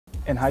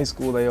In high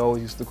school, they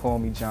always used to call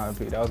me Jon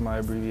P. That was my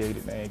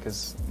abbreviated name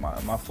because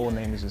my full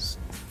name is just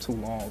too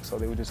long, so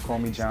they would just call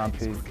me Jon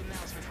P.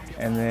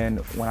 And then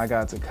when I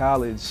got to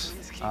college,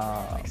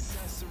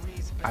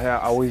 I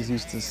always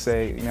used to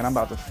say, man, I'm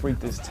about to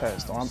freak this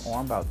test, or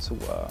I'm about to,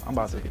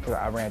 because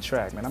I ran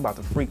track, man, I'm about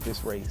to freak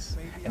this race.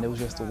 And it was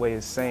just a way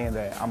of saying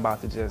that I'm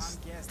about to just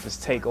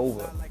take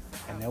over.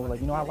 And they were like,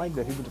 you know, I like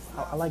that.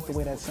 I like the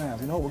way that sounds.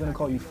 You know what, we're gonna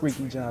call you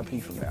Freaky Jon P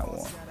from now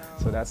on.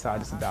 So that's how I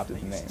just adopted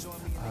the name.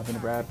 I've been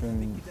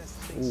rapping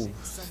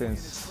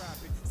since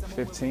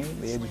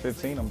 15, the age of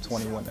 15. I'm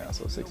 21 now,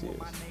 so 6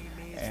 years.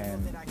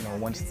 And you know,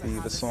 once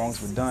the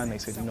songs were done, they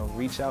said, you know,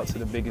 reach out to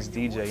the biggest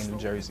DJ in New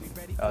Jersey.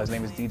 His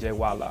name is DJ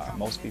Walla.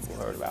 Most people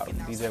heard about him.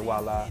 DJ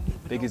Walla,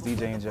 biggest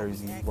DJ in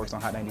Jersey. Works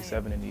on Hot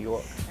 97 in New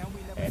York,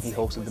 and he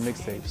hosted the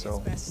mixtape.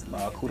 So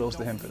kudos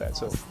to him for that.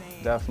 So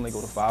definitely go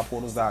to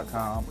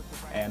fiveportals.com,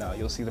 and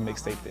you'll see the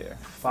mixtape there.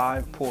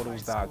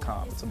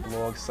 Fiveportals.com. It's a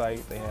blog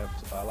site. They have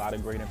a lot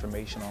of great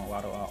information on a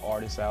lot of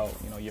artists out.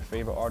 You know, your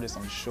favorite artists,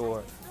 I'm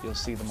sure you'll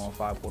see them on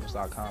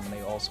fiveportals.com, and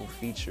they also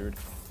featured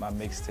my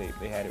mixtape.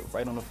 They had it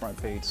right on the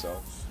front page,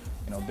 so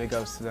you know, big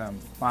ups to them.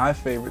 My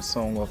favorite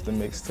song off the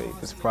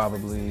mixtape is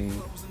probably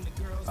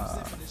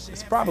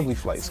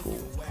Flight School.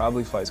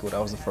 Probably Flight School. That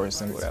was the first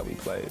single that we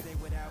played.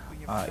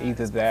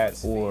 Either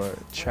that or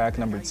track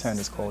number 10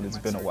 is called It's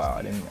Been a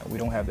While. We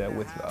don't have that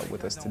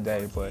with us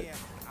today, but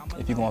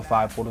if you go on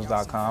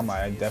fiveportals.com,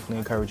 I definitely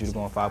encourage you to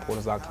go on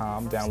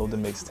fiveportals.com, download the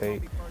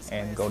mixtape,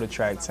 and go to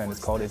track 10.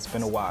 It's called It's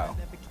Been a While.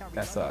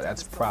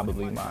 That's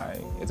probably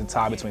it's a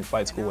tie between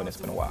Flight School and It's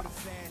Been a While.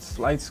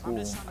 Flight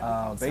School,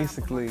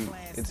 basically,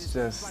 it's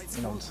just,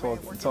 you know,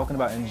 talking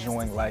about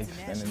enjoying life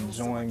and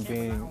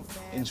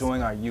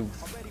enjoying our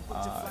youth.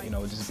 You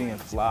know, just being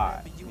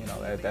fly. You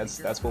know,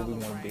 that's what we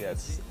want to be.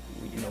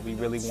 You know, we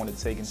really want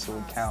to take into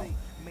account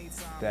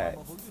that,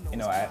 you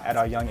know, at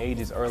our young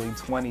ages, early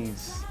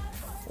 20s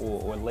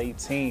or late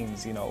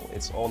teens, you know,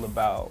 it's all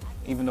about,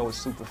 even though it's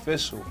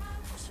superficial,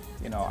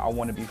 you know, I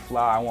want to be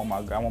fly. I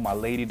want my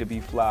lady to be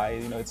fly.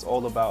 You know, it's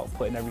all about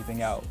putting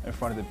everything out in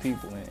front of the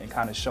people and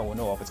kind of showing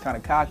off. It's kind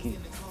of cocky,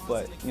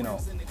 but you know,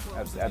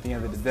 at the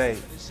end of the day,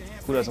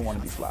 who doesn't want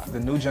to be fly? The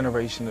new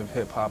generation of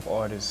hip hop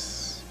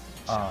artists,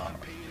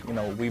 you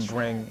know, we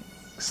bring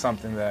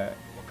something that,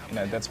 you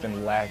know, that's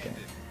been lacking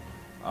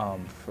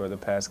for the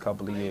past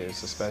couple of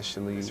years,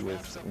 especially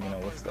with, you know,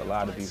 with a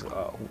lot of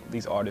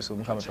these artists who've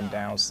been coming from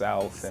down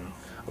south, and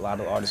a lot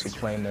of artists who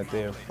claim that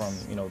they're from,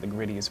 you know, the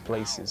grittiest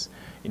places.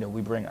 You know,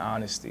 we bring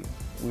honesty,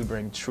 we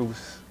bring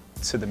truth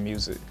to the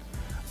music.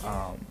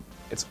 I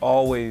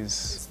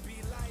always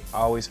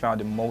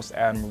found it most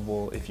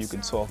admirable if you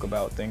could talk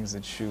about things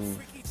that you've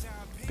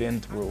been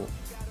through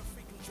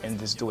and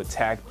just do it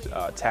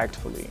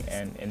tactfully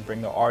and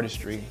bring the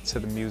artistry to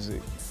the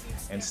music,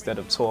 instead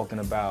of talking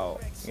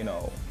about, you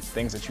know,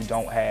 things that you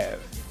don't have,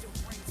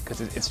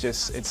 because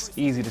it's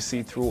easy to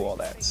see through all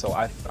that. So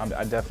I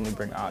definitely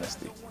bring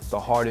honesty. The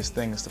hardest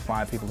thing is to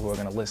find people who are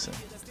going to listen.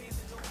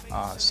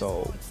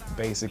 So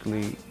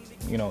basically,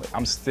 you know,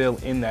 I'm still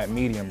in that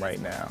medium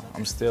right now.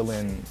 I'm still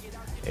in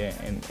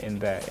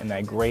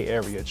that gray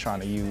area,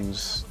 trying to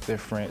use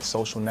different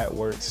social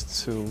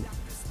networks to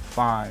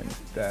find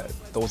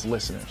those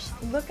listeners.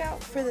 Look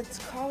out for this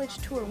college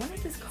tour. When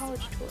is this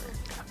college tour?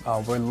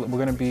 We're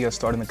going to be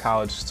starting the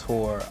college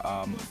tour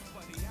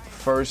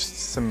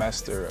first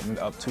semester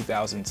of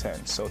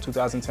 2010. So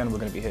 2010, we're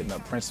going to be hitting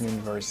up Princeton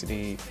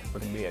University, we're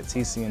going to be at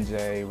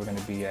TCNJ, we're going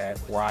to be at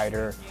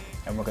Rider,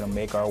 and we're going to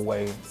make our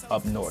way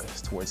up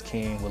north towards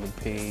King, Willie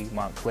P,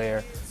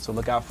 Montclair. So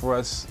look out for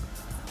us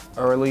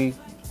early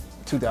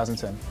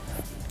 2010.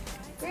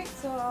 Great,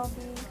 so I'll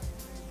be,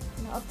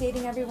 you know,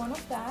 updating everyone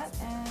with that,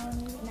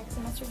 and next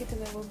semester,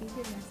 because I will be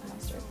here next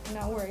semester. Do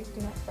not worry,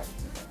 do not fret.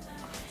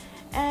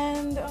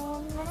 And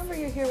remember,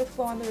 you're here with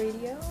Flow on the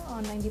Radio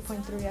on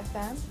 90.3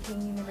 FM,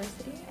 King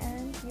University,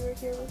 and you are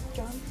here with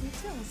Jon P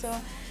too. So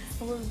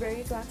we're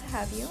very glad to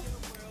have you,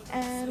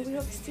 and we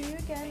hope to see you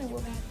again, and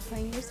we'll be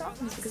playing your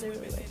songs because I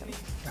really like them.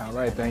 All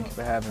right, thank you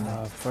for having me.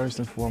 First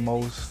and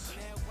foremost,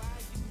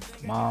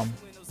 Mom,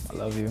 I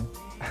love you.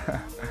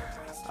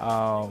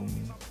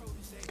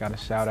 Got to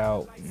shout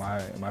out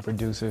my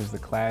producers, the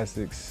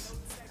classics,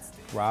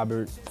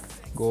 Robert,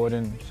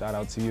 Gordon, shout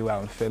out to you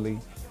out in Philly.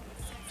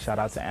 Shout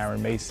out to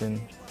Aaron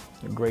Mason,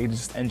 the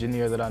greatest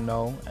engineer that I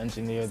know,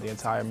 engineered the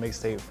entire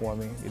mixtape for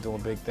me. You're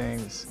doing big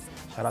things.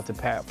 Shout out to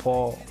Pat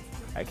Paul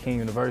at King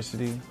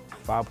University,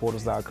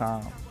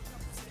 fiveportals.com.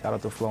 Shout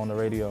out to Flow on the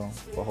Radio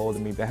for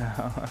holding me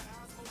down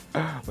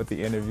with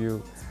the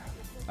interview.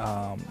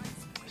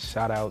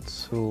 Shout out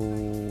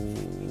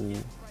to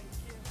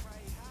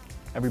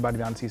everybody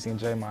down at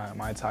TCNJ,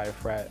 my entire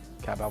frat,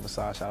 Kappa Alpha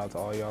Psi. Shout out to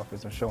all y'all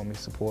for showing me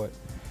support.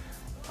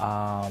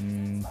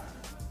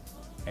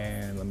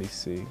 And let me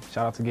see.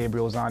 Shout out to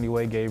Gabriel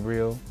Zaniwe.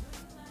 Gabriel,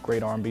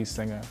 great R&B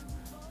singer.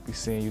 Be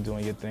seeing you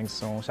doing your thing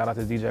soon. Shout out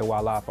to DJ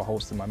Walla for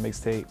hosting my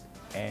mixtape.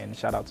 And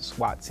shout out to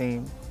SWAT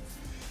Team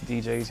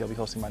DJs. You'll be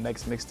hosting my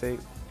next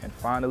mixtape. And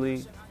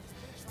finally,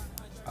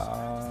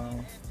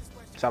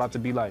 shout out to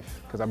Be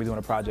Life, because I'll be doing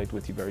a project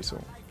with you very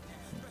soon.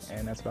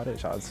 And that's about it.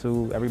 Shout out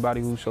to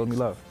everybody who showed me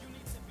love.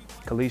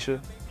 Kalisha,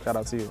 shout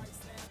out to you.